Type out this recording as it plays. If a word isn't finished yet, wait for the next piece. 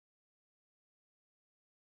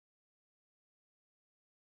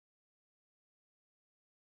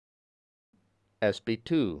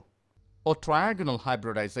SP2 or trigonal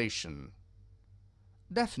hybridization.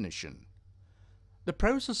 Definition: the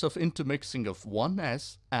process of intermixing of one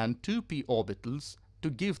s and two p orbitals to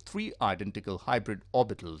give three identical hybrid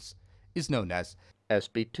orbitals is known as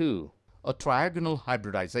SP2 or trigonal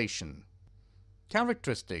hybridization.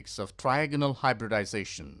 Characteristics of trigonal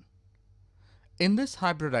hybridization: in this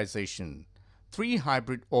hybridization, three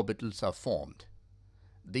hybrid orbitals are formed.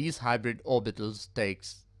 These hybrid orbitals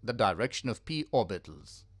takes the direction of p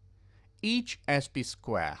orbitals. Each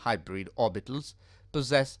sp2 hybrid orbitals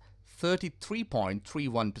possess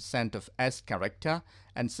 33.31% of s character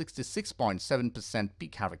and 66.7% p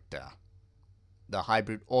character. The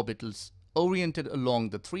hybrid orbitals oriented along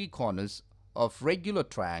the three corners of regular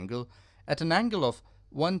triangle at an angle of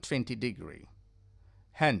 120 degree.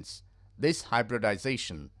 Hence, this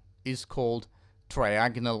hybridization is called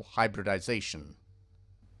trigonal hybridization.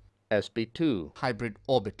 SP2 hybrid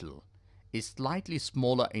orbital is slightly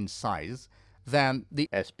smaller in size than the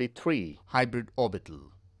SP3 hybrid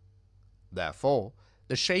orbital. Therefore,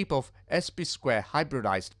 the shape of sp2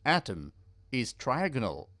 hybridized atom is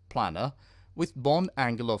trigonal planar with bond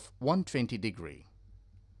angle of 120 degree.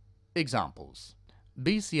 Examples: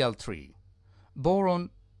 BCl3,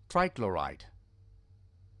 Boron Trichloride;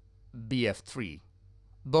 BF3,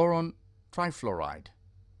 Boron Trichloride;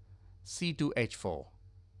 C2H4,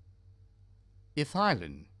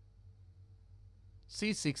 Ethylene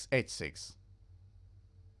C6H6,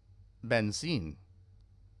 Benzene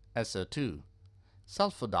SO2,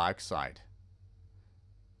 sulfur dioxide.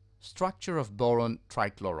 Structure of boron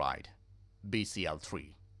trichloride,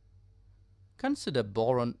 BCl3. Consider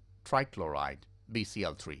boron trichloride,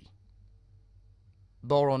 BCl3.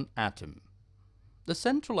 Boron atom. The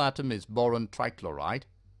central atom is boron trichloride,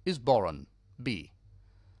 is boron B.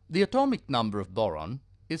 The atomic number of boron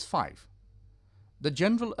is 5. The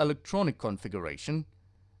general electronic configuration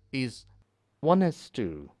is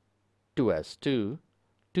 1s2, 2s2,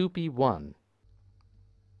 2p1.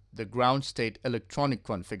 The ground state electronic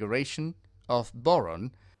configuration of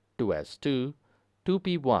boron 2s2,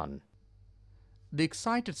 2p1. The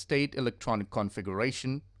excited state electronic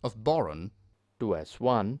configuration of boron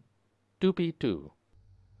 2s1, 2p2.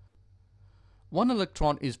 One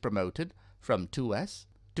electron is promoted from 2s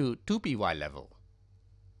to 2py level.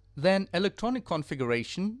 Then electronic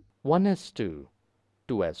configuration 1s2,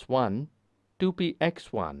 2s1,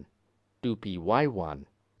 2px1, 2py1.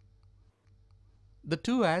 The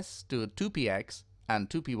 2s to 2px and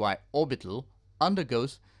 2py orbital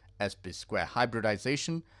undergoes sp2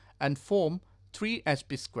 hybridization and form 3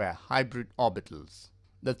 sp2 hybrid orbitals.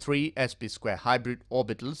 The 3 sp2 hybrid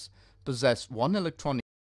orbitals possess one electron.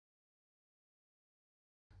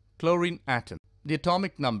 Chlorine atom. The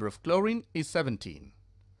atomic number of chlorine is 17.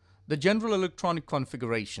 The general electronic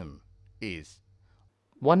configuration is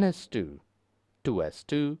 1s2,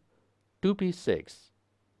 2s2, 2p6,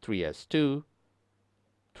 3s2,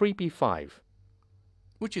 3p5,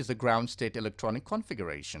 which is the ground state electronic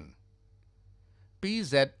configuration.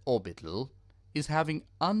 Pz orbital is having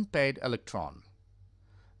unpaired electron.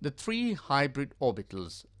 The 3 hybrid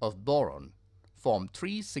orbitals of boron form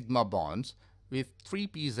 3 sigma bonds with 3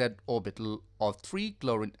 pz orbital of 3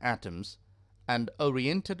 chlorine atoms and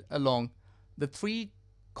oriented along the 3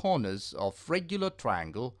 corners of regular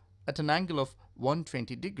triangle at an angle of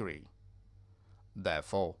 120 degree.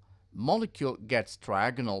 Therefore, molecule gets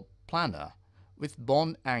trigonal planar with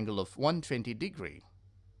bond angle of 120 degree.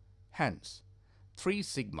 Hence, 3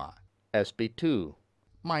 sigma sp2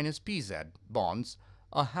 minus pz bonds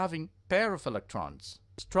are having pair of electrons.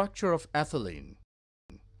 Structure of ethylene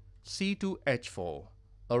C2H4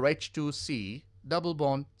 or H2C double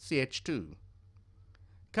bond CH2.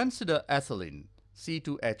 Consider ethylene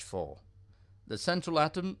C2H4. The central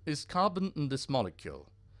atom is carbon in this molecule.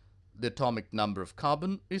 The atomic number of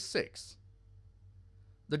carbon is 6.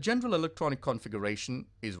 The general electronic configuration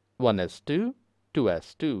is 1s2,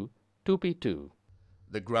 2s2, 2p2.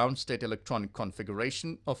 The ground state electronic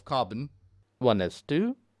configuration of carbon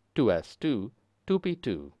 1s2, 2s2,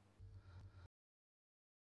 2p2.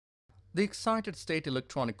 The excited state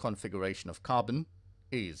electronic configuration of carbon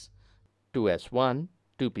is 2s1,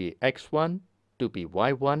 2px1,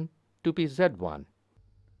 2py1, 2pz1.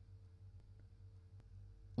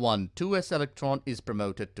 One 2s electron is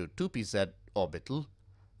promoted to 2pz orbital.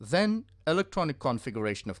 Then electronic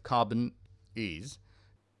configuration of carbon is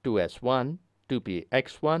 2s1,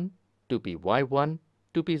 2px1, 2py1,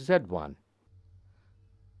 2pz1.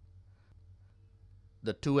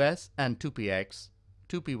 The 2s and 2px,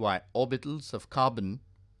 2py orbitals of carbon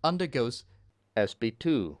undergoes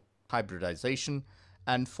sp2 hybridization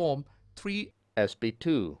and form 3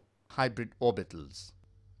 sp2 hybrid orbitals.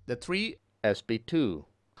 The 3 sp2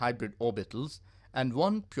 hybrid orbitals and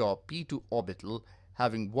 1 pure p2 orbital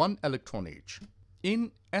having 1 electron each.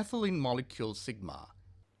 In ethylene molecule sigma,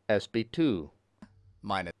 sp2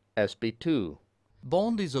 minus sp2,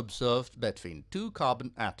 bond is observed between 2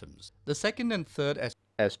 carbon atoms. The second and third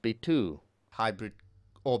sp2 hybrid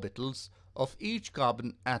orbitals of each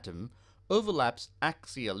carbon atom overlaps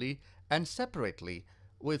axially and separately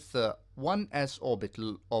with the 1s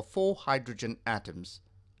orbital of 4 hydrogen atoms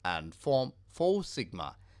and form 4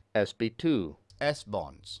 sigma sp2 s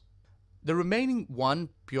bonds. The remaining 1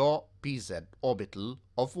 pure pz orbital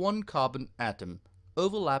of 1 carbon atom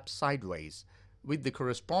overlaps sideways with the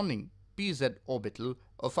corresponding pz orbital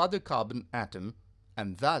of other carbon atom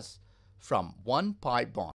and thus from 1 pi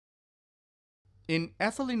bond. In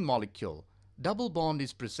ethylene molecule, double bond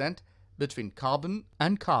is present between carbon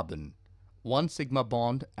and carbon, 1 sigma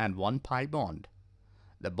bond and 1 pi bond.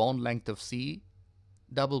 The bond length of C,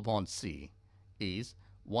 double bond C, is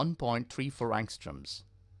 1.34 angstroms.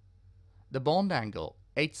 The bond angle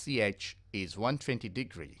HCH is 120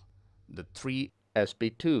 degree. The 3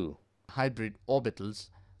 sp2 hybrid orbitals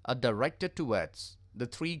are directed towards the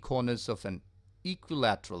 3 corners of an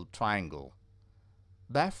equilateral triangle.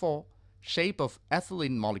 Therefore, shape of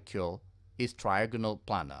ethylene molecule is trigonal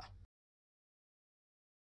planar.